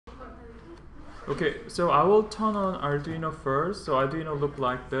Okay, so I will turn on Arduino first. So Arduino look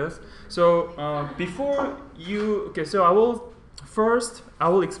like this. So before you, okay, so I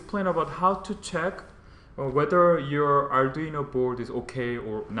will explain about how to check whether your Arduino board is okay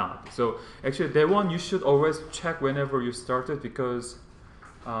or not. So actually that one you should always check whenever you start it, because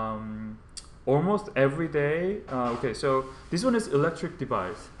almost every day, okay, so this one is electric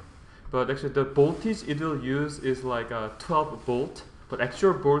device, but actually the voltage it will use is like a 12 volt, but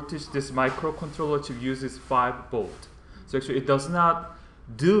actual voltage this microcontroller chip uses 5 volt. So actually it does not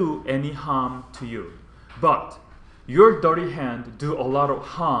do any harm to you, but your dirty hand do a lot of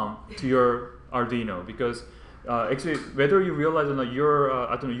harm to your Arduino, because actually whether you realize or not, your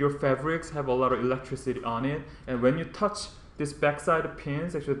I don't know, your fabrics have a lot of electricity on it, and when you touch this backside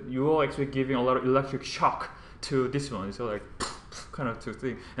pins, actually you are actually giving a lot of electric shock to this one. So like kind of two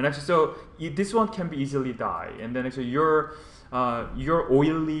things, and actually so this one can be easily die, and then actually your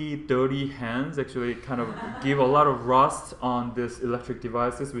oily, dirty hands actually kind of give a lot of rust on these electric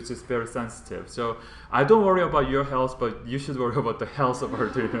devices, which is very sensitive. So I don't worry about your health, but you should worry about the health of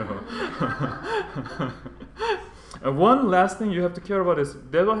Arduino. And one last thing you have to care about is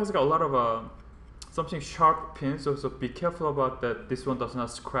that one has got a lot of something sharp pins, so be careful about that. This one does not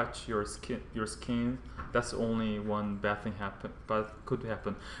scratch your skin. That's only one bad thing could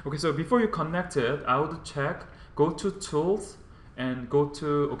happen. Okay, so before you connect it, I would check. Go to Tools and go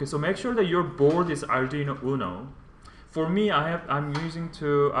to, okay, so make sure that your board is Arduino Uno. For me, I'm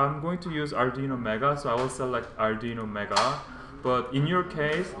going to use Arduino Mega, so I will select Arduino Mega. But in your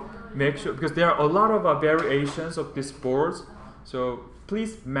case, make sure, because there are a lot of variations of these boards, so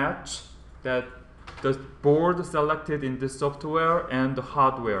please match that the board selected in the software and the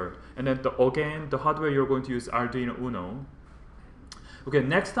hardware. And then again, the hardware you're going to use Arduino Uno. Okay,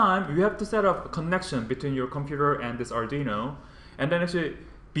 next time you have to set up a connection between your computer and this Arduino. And then actually,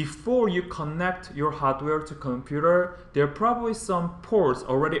 before you connect your hardware to computer, there are probably some ports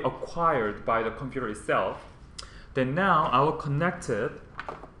already acquired by the computer itself. Then now I will connect it.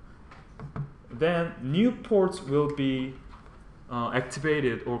 Then new ports will be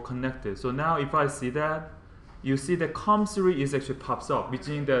activated or connected. So now if I see that, you see that COM3 is actually pops up, which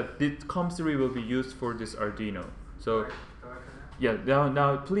means that this COM3 will be used for this Arduino. So yeah,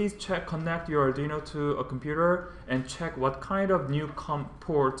 now please connect your Arduino to a computer and check what kind of new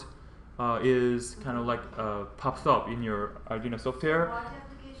port is kind of like pops up in your Arduino software. What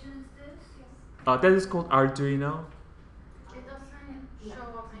application is this? That is called Arduino. It doesn't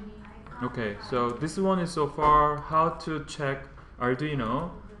show up any icon. Okay, so this one is so far how to check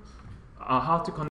Arduino, how to connect